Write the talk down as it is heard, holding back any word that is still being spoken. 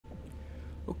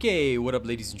Okay, what up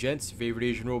ladies and gents, your favorite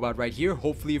Asian robot right here,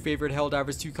 hopefully your favorite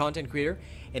Helldivers 2 content creator,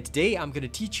 and today I'm going to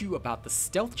teach you about the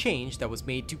stealth change that was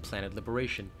made to Planet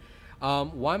Liberation.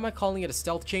 Why am I calling it a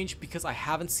stealth change? Because I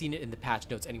haven't seen it in the patch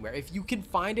notes anywhere. If you can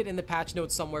find it in the patch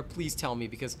notes somewhere, please tell me,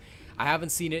 because I haven't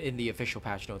seen it in the official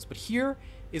patch notes. But here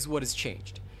is what has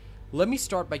changed. Let me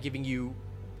start by giving you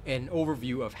an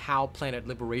overview of how Planet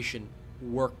Liberation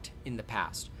worked in the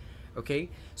past. Okay,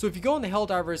 so if you go on the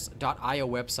Helldivers.io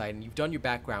website and you've done your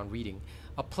background reading,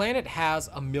 a planet has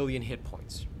 1,000,000 hit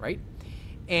points, right?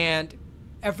 And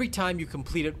every time you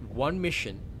completed one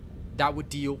mission, that would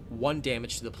deal 1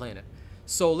 damage to the planet.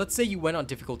 So let's say you went on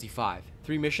difficulty 5,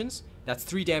 3 missions, that's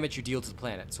 3 damage you deal to the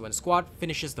planet. So when a squad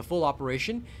finishes the full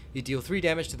operation, you deal 3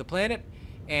 damage to the planet,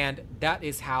 and that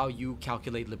is how you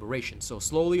calculate liberation. So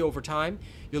slowly over time,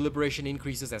 your liberation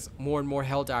increases as more and more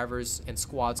Helldivers and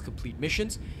squads complete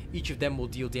missions. Each of them will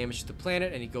deal damage to the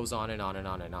planet, and it goes on and on and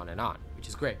on and on and on, which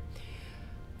is great.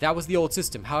 That was the old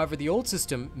system. However, the old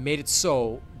system made it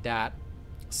so that,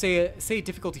 say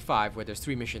difficulty 5, where there's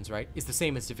 3 missions, right, is the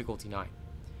same as difficulty 9.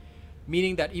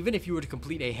 Meaning that even if you were to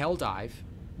complete a Hell Dive,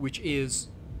 which is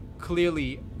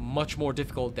clearly much more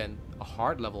difficult than a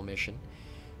hard level mission,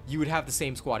 you would have the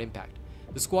same squad impact.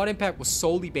 The squad impact was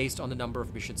solely based on the number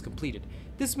of missions completed.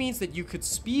 This means that you could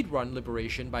speedrun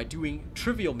Liberation by doing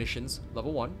trivial missions,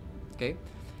 level 1, okay,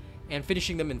 and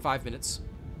finishing them in 5 minutes.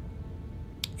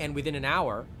 And within an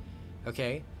hour,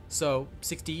 okay, so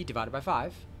 60 divided by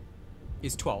 5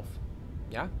 is 12,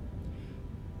 yeah?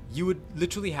 You would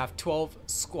literally have 12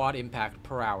 squad impact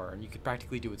per hour, and you could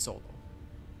practically do it solo.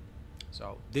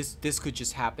 So this could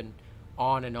just happen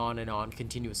on and on and on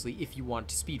continuously if you want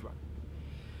to speedrun.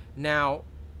 Now,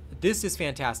 this is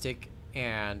fantastic,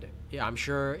 and yeah, I'm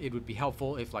sure it would be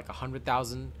helpful if like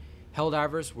 100,000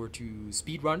 Helldivers were to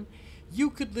speedrun. You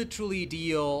could literally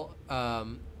deal,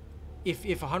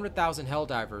 if 100,000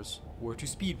 Helldivers were to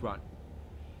speedrun,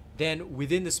 then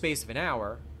within the space of an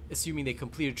hour, assuming they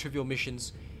completed trivial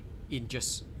missions in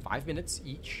just 5 minutes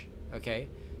each, okay,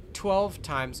 12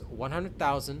 times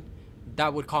 100,000,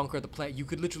 that would conquer the planet. You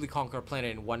could literally conquer a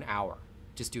planet in 1 hour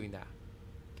just doing that.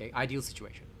 Okay, ideal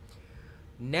situation.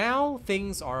 Now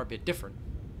things are a bit different.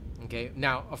 Okay,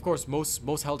 now of course most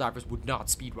Helldivers would not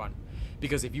speedrun,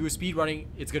 because if you were speedrunning,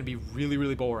 it's going to be really,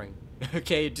 really boring.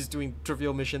 Okay, just doing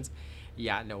trivial missions.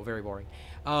 Yeah, no, very boring.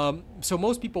 So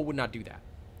most people would not do that.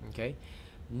 Okay,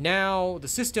 now the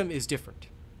system is different,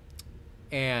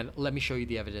 and let me show you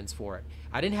the evidence for it.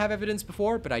 I didn't have evidence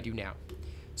before, but I do now.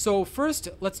 So first,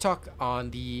 let's talk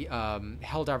on the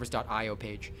Helldivers.io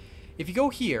page. If you go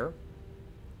here,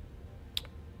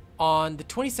 on the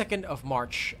 22nd of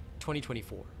March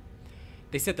 2024,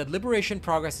 they said that liberation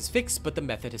progress is fixed, but the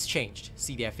method has changed.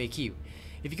 See the FAQ.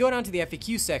 If you go down to the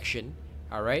FAQ section,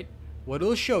 all right, what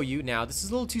it'll show you, now this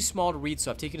is a little too small to read, so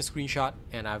I've taken a screenshot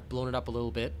and I've blown it up a little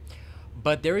bit,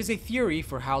 but there is a theory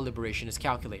for how liberation is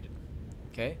calculated.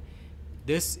 Okay,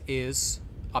 this is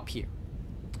up here.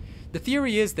 The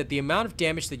theory is that the amount of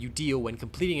damage that you deal when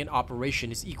completing an operation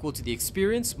is equal to the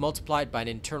experience multiplied by an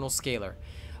internal scalar,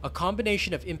 a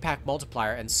combination of impact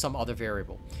multiplier and some other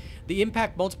variable. The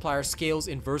impact multiplier scales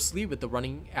inversely with the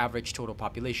running average total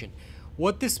population.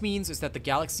 What this means is that the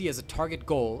galaxy has a target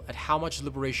goal at how much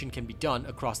liberation can be done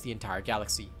across the entire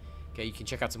galaxy. Okay, you can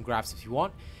check out some graphs if you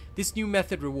want. This new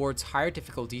method rewards higher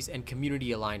difficulties and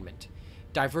community alignment.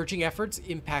 Diverging efforts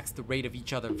impacts the rate of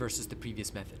each other versus the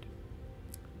previous method.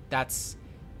 That's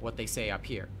what they say up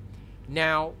here.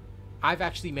 Now, I've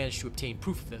actually managed to obtain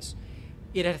proof of this.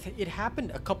 It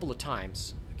happened a couple of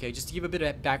times. Okay, just to give a bit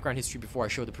of background history before I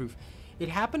show the proof. It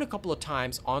happened a couple of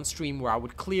times on stream where I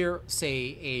would clear,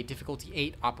 say, a difficulty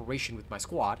 8 operation with my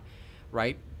squad,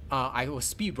 right? I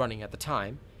was speedrunning at the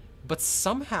time, but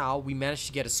somehow we managed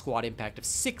to get a squad impact of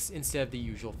 6 instead of the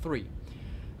usual 3.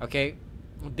 Okay,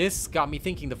 this got me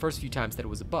thinking the first few times that it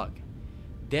was a bug.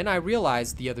 Then I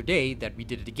realized the other day that we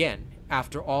did it again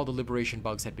after all the liberation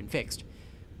bugs had been fixed,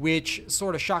 which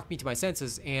sort of shocked me to my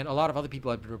senses, and a lot of other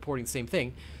people had been reporting the same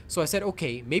thing. So I said,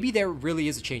 okay, maybe there really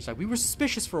is a change. Like, we were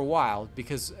suspicious for a while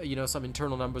because, you know, some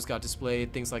internal numbers got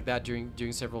displayed, things like that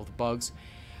during several of the bugs.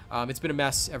 It's been a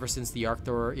mess ever since the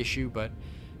Arcthor issue, but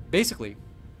basically,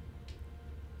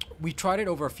 we tried it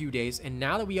over a few days, and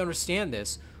now that we understand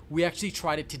this, we actually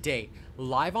tried it today,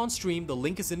 live on stream. The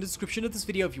link is in the description of this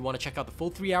video if you want to check out the full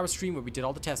 3-hour stream where we did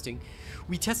all the testing.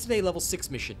 We tested a level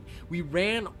 6 mission. We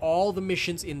ran all the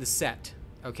missions in the set,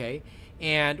 okay?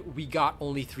 And we got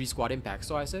only 3 squad impacts.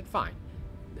 So I said, fine.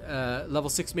 Level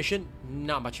 6 mission,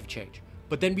 not much of a change.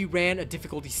 But then we ran a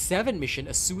difficulty 7 mission,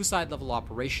 a suicide level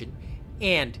operation,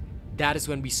 and that is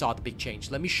when we saw the big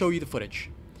change. Let me show you the footage.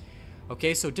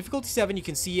 Okay, so difficulty 7, you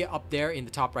can see it up there in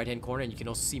the top right-hand corner, and you can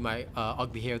also see my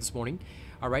ugly hair this morning.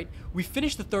 All right, we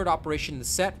finished the third operation in the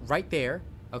set right there,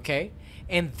 okay?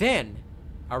 And then,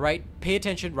 all right, pay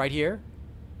attention right here.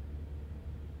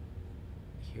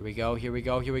 Here we go, here we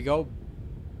go, here we go.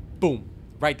 Boom,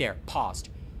 right there, paused.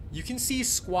 You can see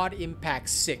squad impact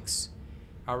 6,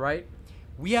 all right?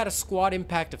 We had a squad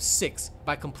impact of 6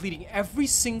 by completing every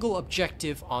single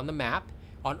objective on the map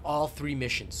on all 3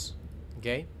 missions,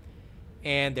 okay?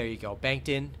 And there you go, banked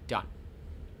in, done.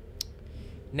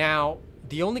 Now,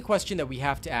 the only question that we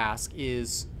have to ask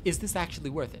is this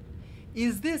actually worth it?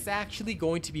 Is this actually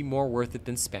going to be more worth it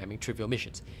than spamming trivial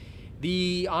missions?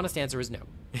 The honest answer is no.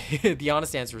 The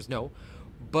honest answer is no.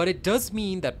 But it does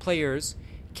mean that players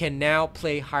can now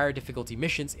play higher difficulty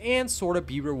missions and sort of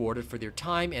be rewarded for their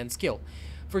time and skill.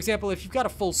 For example, if you've got a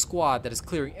full squad that is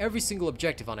clearing every single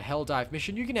objective on a Helldive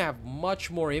mission, you're going to have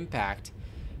much more impact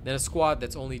than a squad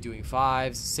that's only doing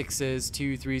 5s, 6s,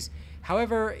 2, 3s.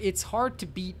 However, it's hard to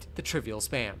beat the trivial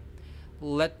spam.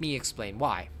 Let me explain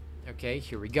why. Okay,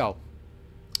 here we go.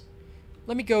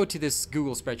 Let me go to this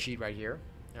Google spreadsheet right here.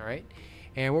 All right,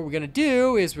 and what we're going to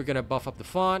do is we're going to buff up the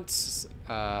fonts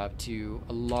to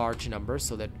a large number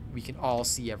so that we can all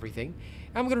see everything.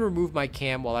 I'm going to remove my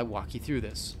cam while I walk you through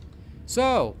this.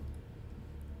 So,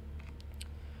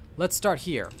 let's start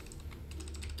here.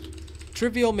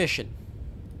 Trivial mission.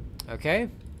 Okay.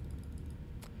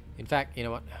 In fact, you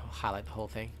know what? I'll highlight the whole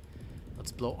thing.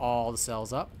 Let's blow all the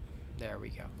cells up. There we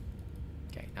go.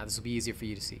 Okay, now this will be easier for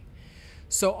you to see.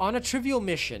 So on a trivial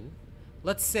mission,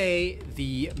 let's say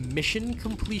the mission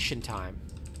completion time.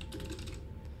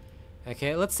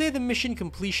 Okay, let's say the mission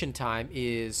completion time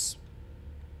is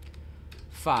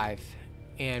 5,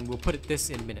 and we'll put this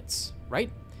in minutes, right?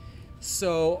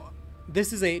 So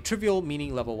this is a trivial,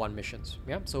 meaning level 1 missions.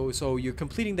 Yeah, so you're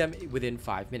completing them within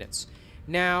 5 minutes.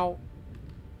 Now,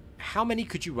 how many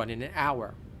could you run in an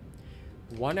hour?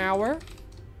 1 hour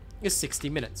is 60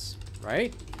 minutes,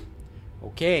 right?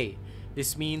 Okay,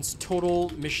 this means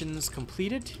total missions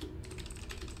completed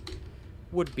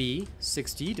would be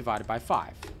 60 divided by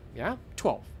 5. Yeah,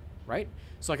 12, right?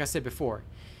 So like I said before,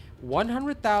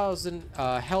 100,000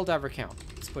 Helldiver count.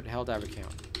 Let's put Helldiver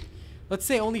count. Let's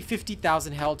say only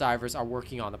 50,000 Helldivers are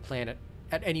working on the planet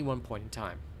at any one point in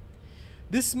time.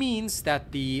 This means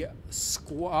that the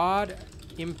squad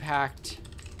impact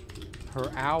per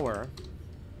hour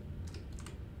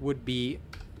would be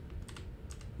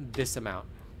this amount.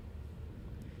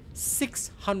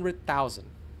 600,000.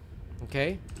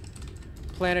 Okay?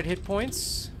 Planet hit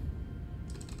points.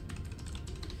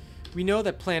 We know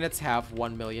that planets have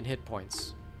 1 million hit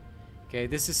points. Okay,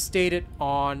 this is stated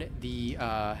on the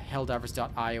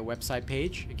helldivers.io website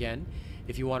page. Again,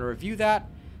 if you want to review that,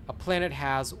 a planet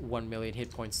has 1 million hit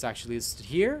points. It's actually listed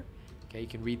here. Okay, you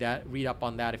can read up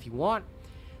on that if you want.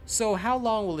 So how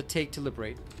long will it take to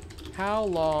liberate? How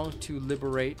long to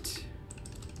liberate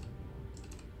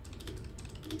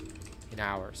in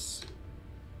hours?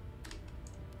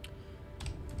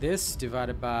 This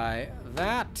divided by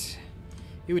that,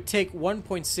 it would take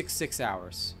 1.66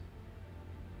 hours.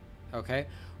 Okay,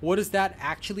 what does that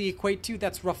actually equate to?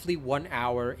 That's roughly 1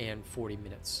 hour and 40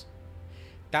 minutes.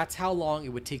 That's how long it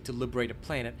would take to liberate a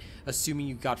planet, assuming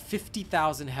you got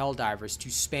 50,000 Helldivers to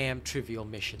spam trivial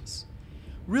missions.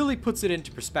 Really puts it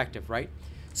into perspective, right?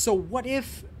 So what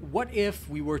if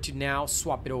we were to now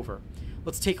swap it over?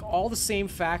 Let's take all the same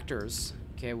factors.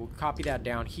 Okay, we'll copy that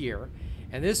down here.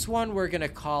 And this one, we're gonna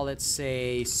call it,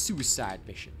 say, suicide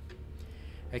mission.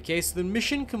 Okay, so the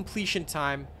mission completion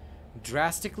time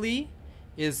drastically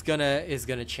is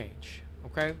gonna change.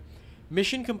 Okay,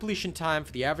 mission completion time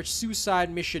for the average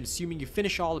suicide mission, assuming you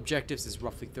finish all objectives, is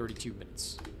roughly 32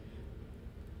 minutes.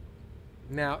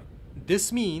 Now,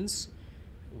 this means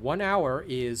 1 hour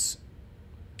is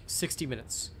 60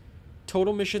 minutes.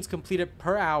 Total missions completed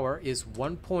per hour is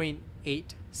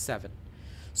 1.87.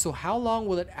 So how long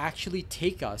will it actually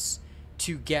take us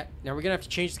to get... Now, we're gonna have to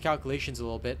change the calculations a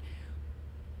little bit.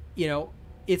 You know,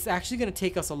 it's actually going to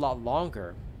take us a lot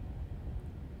longer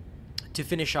to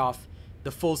finish off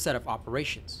the full set of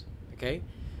operations. Okay,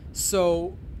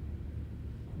 so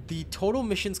the total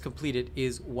missions completed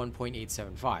is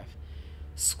 1.875.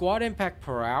 Squad impact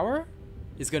per hour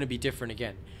is going to be different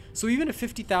again. So even if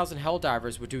 50,000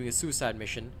 Helldivers were doing a suicide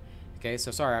mission, okay,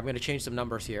 so sorry, I'm going to change some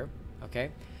numbers here.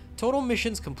 Okay, total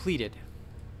missions completed.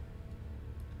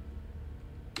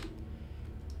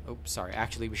 Oh, sorry,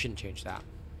 actually we shouldn't change that.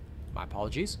 My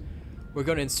apologies. We're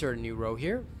going to insert a new row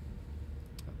here.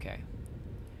 Okay.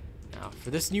 Now,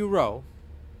 for this new row,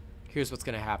 here's what's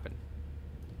going to happen.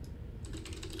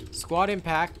 Squad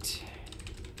impact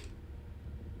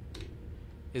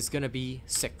is going to be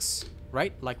 6,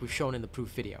 right? Like we've shown in the proof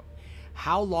video.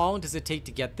 How long does it take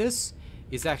to get this?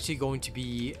 Is actually going to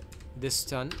be this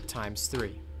times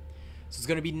 3. So it's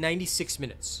going to be 96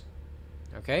 minutes.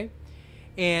 Okay?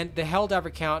 And the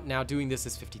Helldiver count now doing this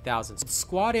is 50,000. So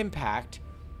squad impact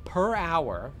per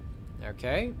hour,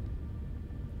 okay,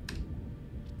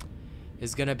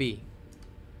 is going to be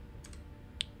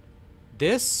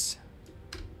this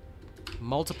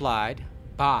multiplied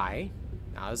by,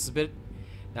 now this is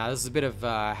a bit of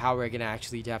how we're going to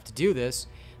actually have to do this.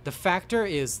 The factor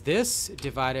is this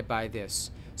divided by this.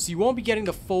 So you won't be getting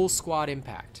the full squad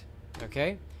impact,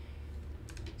 okay?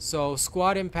 So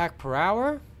squad impact per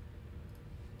hour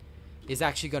is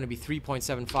actually going to be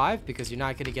 3.75 because you're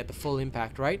not going to get the full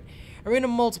impact, right? And we're going to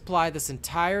multiply this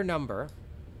entire number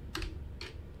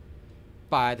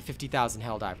by the 50,000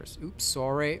 Helldivers. Oops,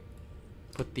 sorry.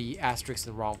 Put the asterisk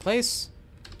in the wrong place.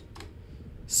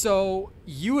 So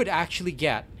you would actually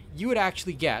get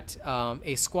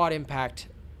a squad impact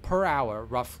per hour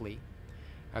roughly.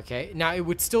 Okay, now it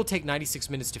would still take 96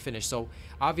 minutes to finish, so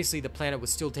obviously the planet would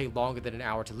still take longer than an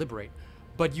hour to liberate,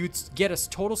 but you'd get a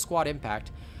total squad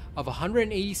impact of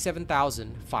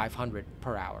 187,500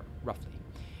 per hour roughly.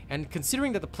 And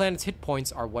considering that the planet's hit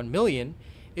points are 1 million,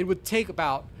 it would take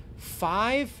about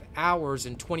 5 hours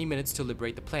and 20 minutes to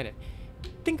liberate the planet.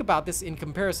 Think about this in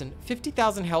comparison.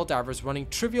 50,000 Helldivers running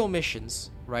trivial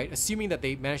missions, right? Assuming that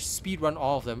they managed to speedrun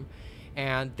all of them,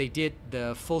 and they did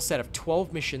the full set of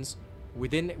 12 missions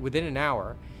within an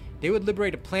hour, they would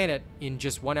liberate a planet in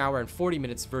just 1 hour and 40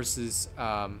 minutes versus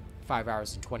 5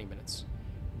 hours and 20 minutes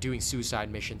doing suicide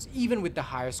missions, even with the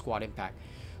higher squad impact.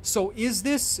 So is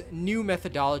this new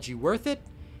methodology worth it?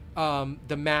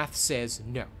 The math says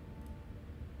no.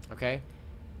 Okay,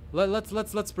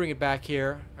 let's bring it back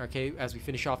here. Okay, as we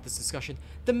finish off this discussion,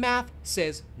 the math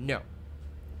says no.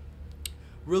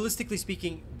 Realistically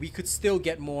speaking, we could still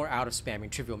get more out of spamming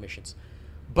trivial missions.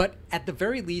 But at the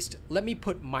very least, let me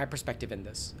put my perspective in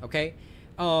this, okay?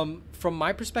 From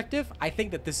my perspective, I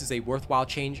think that this is a worthwhile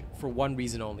change for one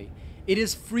reason only. It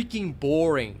is freaking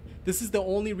boring. This is the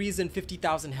only reason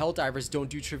 50,000 Helldivers don't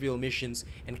do trivial missions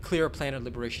and clear a planet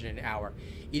liberation in an hour.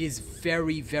 It is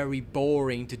very, very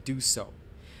boring to do so.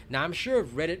 Now, I'm sure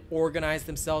if Reddit organized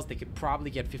themselves, they could probably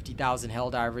get 50,000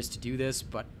 Helldivers to do this,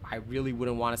 but I really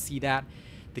wouldn't want to see that.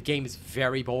 The game is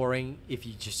very boring if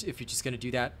you're just going to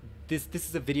do that. This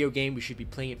is a video game. We should be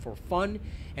playing it for fun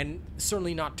and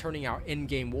certainly not turning our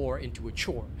in-game war into a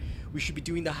chore. We should be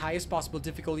doing the highest possible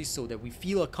difficulty so that we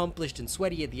feel accomplished and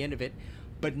sweaty at the end of it,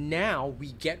 but now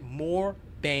we get more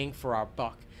bang for our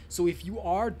buck. So if you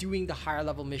are doing the higher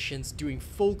level missions, doing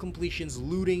full completions,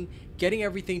 looting, getting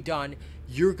everything done,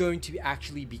 you're going to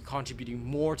actually be contributing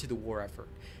more to the war effort,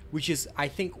 which is, I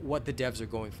think, what the devs are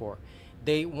going for.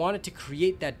 They wanted to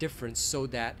create that difference so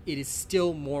that it is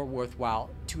still more worthwhile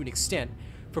to an extent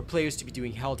for players to be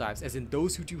doing Helldives, as in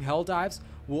those who do Helldives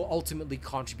will ultimately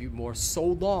contribute more so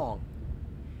long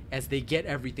as they get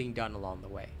everything done along the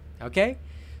way. Okay?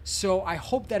 So I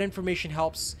hope that information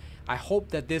helps. I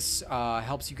hope that this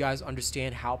helps you guys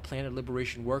understand how planet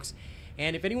liberation works.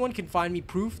 And if anyone can find me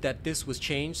proof that this was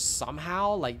changed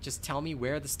somehow, like just tell me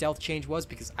where the stealth change was,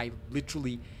 because I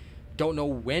literally don't know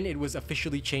when it was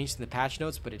officially changed in the patch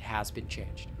notes, but it has been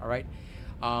changed. All right.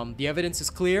 The evidence is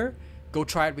clear. Go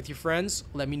try it with your friends.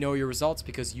 Let me know your results,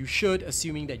 because you should,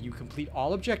 assuming that you complete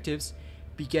all objectives,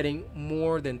 be getting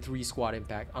more than 3 squad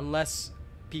impact. Unless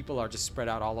people are just spread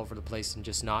out all over the place and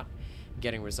just not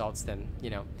getting results, then, you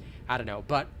know, I don't know.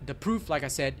 But the proof, like I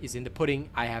said, is in the pudding.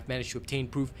 I have managed to obtain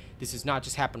proof. This has not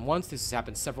just happened once. This has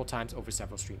happened several times over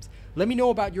several streams. Let me know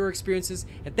about your experiences,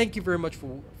 and thank you very much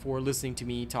for listening to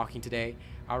me talking today.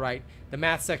 All right. The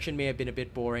math section may have been a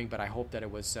bit boring, but I hope that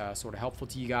it was sort of helpful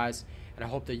to you guys, and I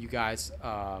hope that you guys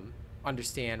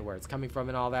understand where it's coming from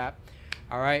and all that.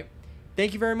 All right.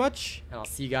 Thank you very much, and I'll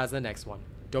see you guys in the next one.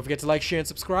 Don't forget to like, share, and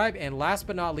subscribe. And last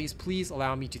but not least, please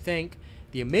allow me to thank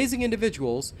the amazing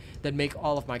individuals that make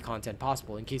all of my content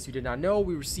possible. In case you did not know,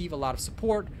 we receive a lot of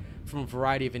support from a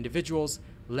variety of individuals.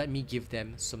 Let me give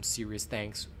them some serious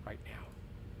thanks right now.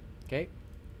 Okay?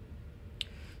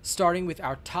 Starting with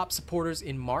our top supporters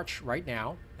in March right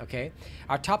now. Okay?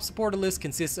 Our top supporter list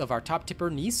consists of our top tipper,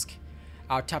 Nisk.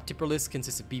 Our top tipper list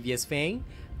consists of BVS Fang.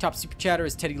 Top super chatter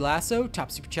is Teddy Lasso.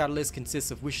 Top super chatter list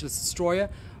consists of Wishless Destroyer,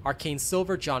 Arcane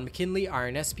Silver, John McKinley,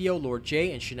 Iron Espio, Lord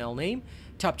J, and Chanel Name.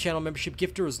 Top channel membership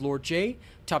gifter is Lord J.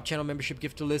 Top channel membership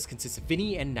gifter list consists of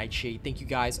Vinny and Nightshade. Thank you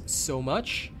guys so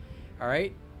much. All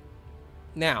right.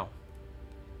 Now,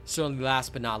 certainly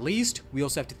last but not least, we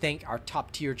also have to thank our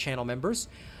top tier channel members.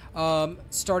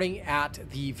 Starting at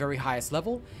the very highest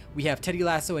level, we have Teddy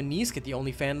Lasso and Nice at the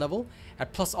only fan level.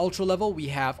 At plus ultra level, we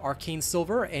have Arcane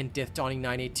Silver and Death Dawning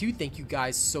 982. Thank you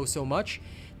guys so much.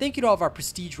 Thank you to all of our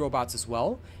prestige robots as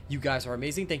well. You guys are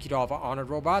amazing. Thank you to all of our honored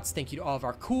robots. Thank you to all of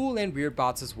our cool and weird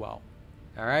bots as well.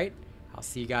 All right, I'll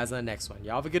see you guys on the next one.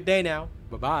 Y'all have a good day now.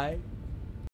 Bye-bye.